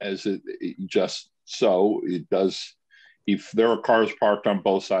just as it does. If there are cars parked on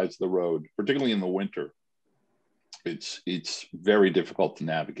both sides of the road, particularly in the winter, it's very difficult to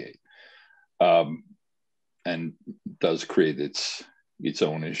navigate, and does create its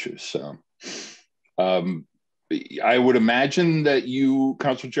own issues. So I would imagine that you,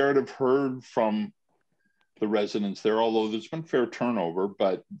 Councilor Jarrett, have heard from the residents there, although there's been fair turnover,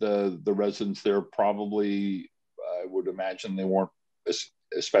 but the residents there probably, I would imagine they weren't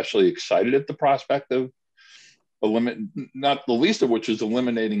especially excited at the prospect of not the least of which is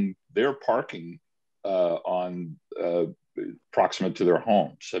eliminating their parking on proximate to their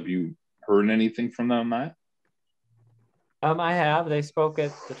homes. Have you heard anything from them on that? I have. They spoke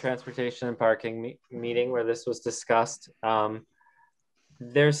at the transportation and parking meeting where this was discussed.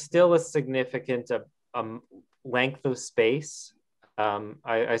 There's still a significant length of space.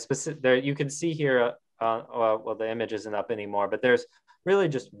 There, you can see here, well, the image isn't up anymore, but there's really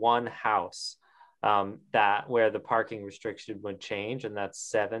just one house where the parking restriction would change, and that's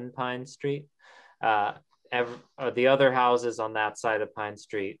 7 Pine Street. The other houses on that side of Pine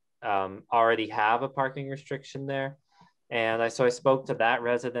Street already have a parking restriction there. And so I spoke to that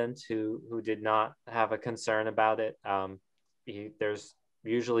resident who did not have a concern about it. There's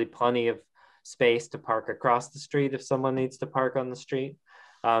usually plenty of space to park across the street if someone needs to park on the street.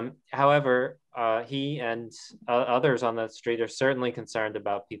 However, he and others on the street are certainly concerned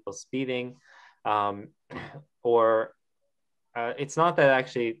about people speeding, or it's not that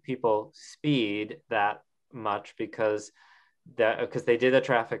actually people speed that much because they did a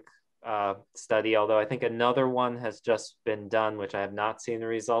traffic study, although I think another one has just been done, which I have not seen the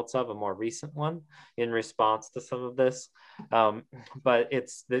results of, a more recent one in response to some of this. But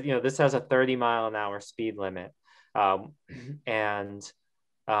it's, you know, this has a 30-mile-an-hour speed limit. So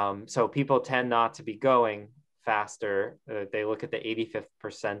people tend not to be going faster. They look at the 85th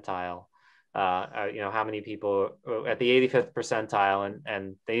percentile. You know, how many people at the 85th percentile,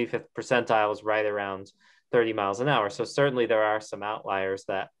 and the 85th percentile is right around 30 miles an hour. So certainly there are some outliers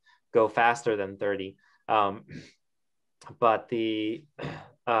that go faster than 30. But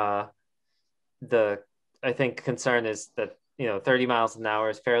I think concern is that, you know, 30 miles an hour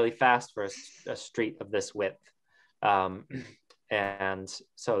is fairly fast for a street of this width. And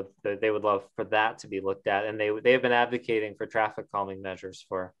so they would love for that to be looked at. And they have been advocating for traffic calming measures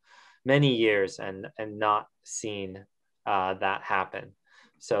for many years and not seen that happen.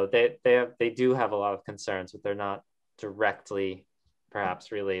 So they do have a lot of concerns, but they're not directly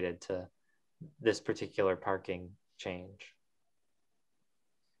perhaps related to this particular parking change.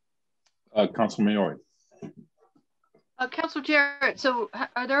 Councilor Maori. Councilor Jarrett, so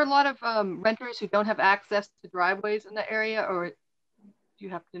are there a lot of renters who don't have access to driveways in the area, or do you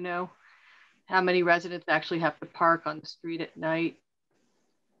have to know how many residents actually have to park on the street at night?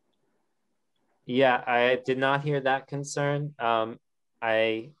 Yeah, I did not hear that concern.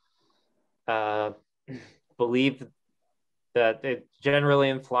 I believe that it generally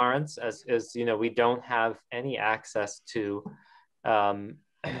in Florence, as you know, we don't have any access to a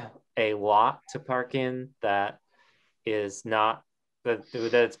lot to park in that is not that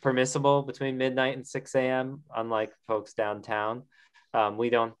it's permissible between midnight and 6 a.m. unlike folks downtown.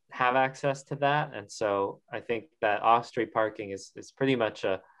 We don't have access to that, and so I think that off-street parking is pretty much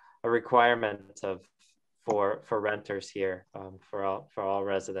a requirement for renters here, for all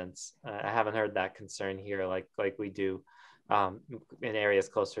residents. I haven't heard that concern here like we do in areas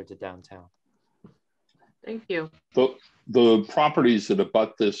closer to downtown. Thank you. The properties that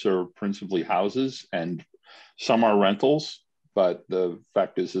abut this are principally houses, and some are rentals, but the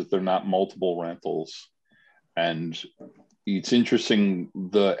fact is that they're not multiple rentals. And it's interesting,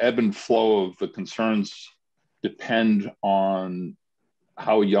 the ebb and flow of the concerns depend on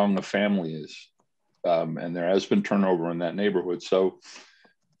how young a family is. And there has been turnover in that neighborhood. So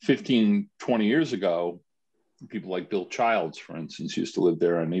 15, 20 years ago, people like Bill Childs, for instance, used to live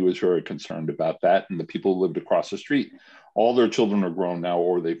there, and he was very concerned about that. And the people who lived across the street, all their children are grown now,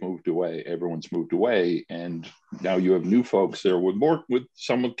 or they've moved away. Everyone's moved away. And now you have new folks there with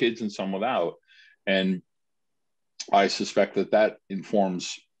some with kids and some without. And I suspect that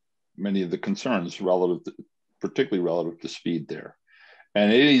informs many of the concerns particularly relative to speed there.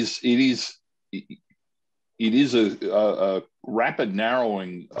 And it is a rapid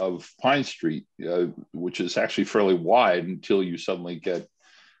narrowing of Pine Street, which is actually fairly wide until you suddenly get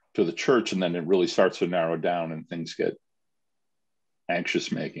to the church, and then it really starts to narrow down and things get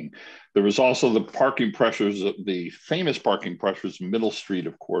anxious making. There was also the parking pressures, the famous parking pressures, Middle Street,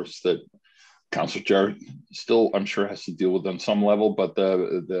 of course, that Councilor Jarrett still, I'm sure, has to deal with on some level, but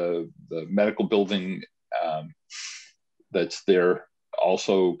the medical building that's there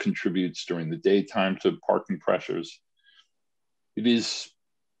also contributes during the daytime to parking pressures. These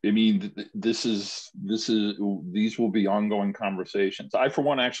will be ongoing conversations. I, for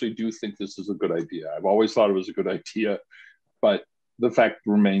one, actually do think this is a good idea. I've always thought it was a good idea, but the fact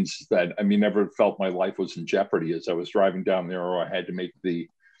remains that I never felt my life was in jeopardy as I was driving down there, or I had to make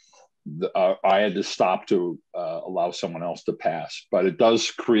I had to stop to allow someone else to pass. But it does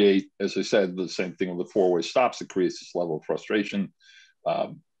create, as I said, the same thing with the four-way stops. It creates this level of frustration.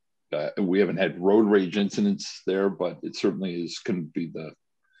 We haven't had road rage incidents there, but it certainly can be the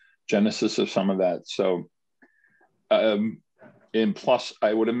genesis of some of that. So, and plus,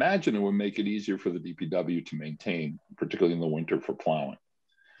 I would imagine it would make it easier for the DPW to maintain, particularly in the winter for plowing.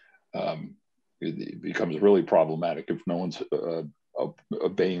 It becomes really problematic if no one's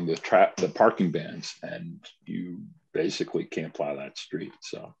obeying the parking bans, and you basically can't plow that street.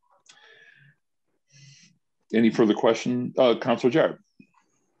 So, any further question, Councilor Jarrett?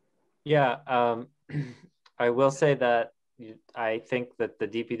 Yeah, I will say that I think that the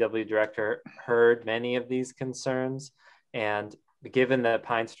DPW director heard many of these concerns, and given that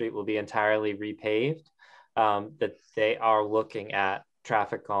Pine Street will be entirely repaved, that they are looking at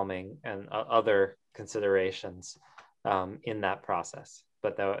traffic calming and other considerations in that process.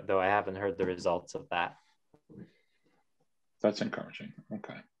 But though I haven't heard the results of that. That's encouraging.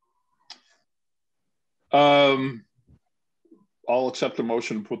 Okay. I'll accept the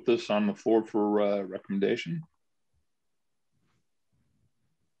motion to put this on the floor for recommendation.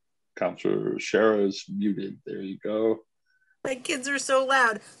 Councilor Shara is muted. There you go. My kids are so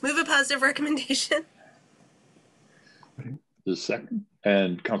loud. Move a positive recommendation. The second,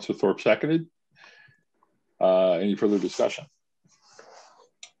 and Councilor Thorpe seconded. Any further discussion?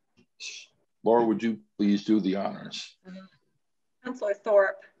 Laura, would you please do the honors? Councilor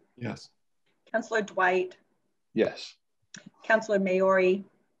Thorpe. Yes. Councilor Dwight. Yes. Councilor Maori.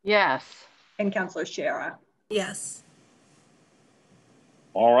 Yes. And Councilor Shara. Yes.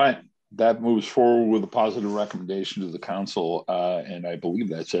 All right. That moves forward with a positive recommendation to the council, and I believe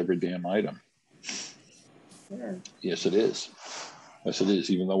that's every damn item. Yeah. Yes, it is. Yes, it is,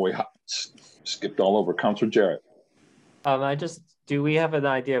 even though we skipped all over. Councilor Jarrett. Do we have an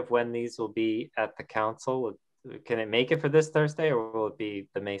idea of when these will be at the council? Can it make it for this Thursday, or will it be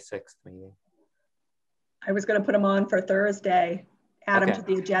the May 6th meeting? I was going to put them on for Thursday, add them Okay. to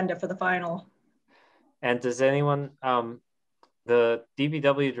the agenda for the final. And does anyone, the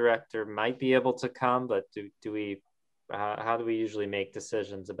DPW director might be able to come, but do we How do we usually make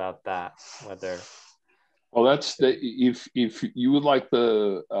decisions about that? Whether Well, that's the if you would like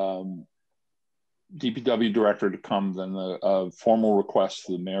the DPW director to come, then the formal request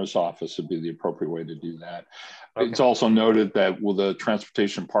to the mayor's office would be the appropriate way to do that. Okay. It's also noted that the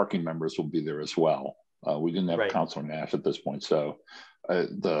transportation parking members will be there as well. We didn't have Councilor Nash at this point, so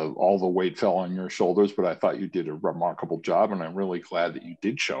all the weight fell on your shoulders. But I thought you did a remarkable job, and I'm really glad that you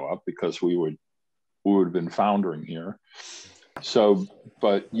did show up, because we would have been foundering here. So,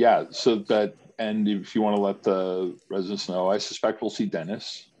 but yeah, so that, and if you want to let the residents know, I suspect we'll see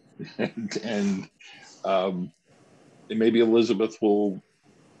Dennis, and maybe Elizabeth will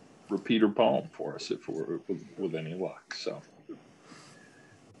repeat her poem for us if we're with any luck. So,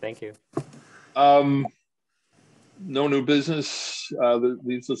 thank you. No new business. That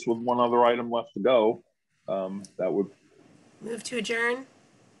leaves us with one other item left to go. That would move to adjourn.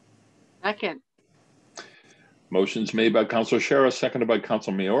 Second. Motion's made by Councilor Shara, seconded by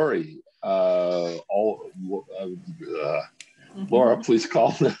Councilor Maori. Laura, please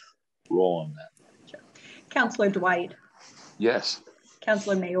call the roll on that. Sure. Councilor Dwight. Yes.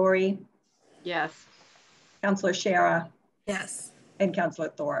 Councilor Maori. Yes. Councilor Shara. Yes. And Councilor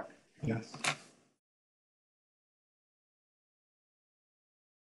Thorpe. Yes.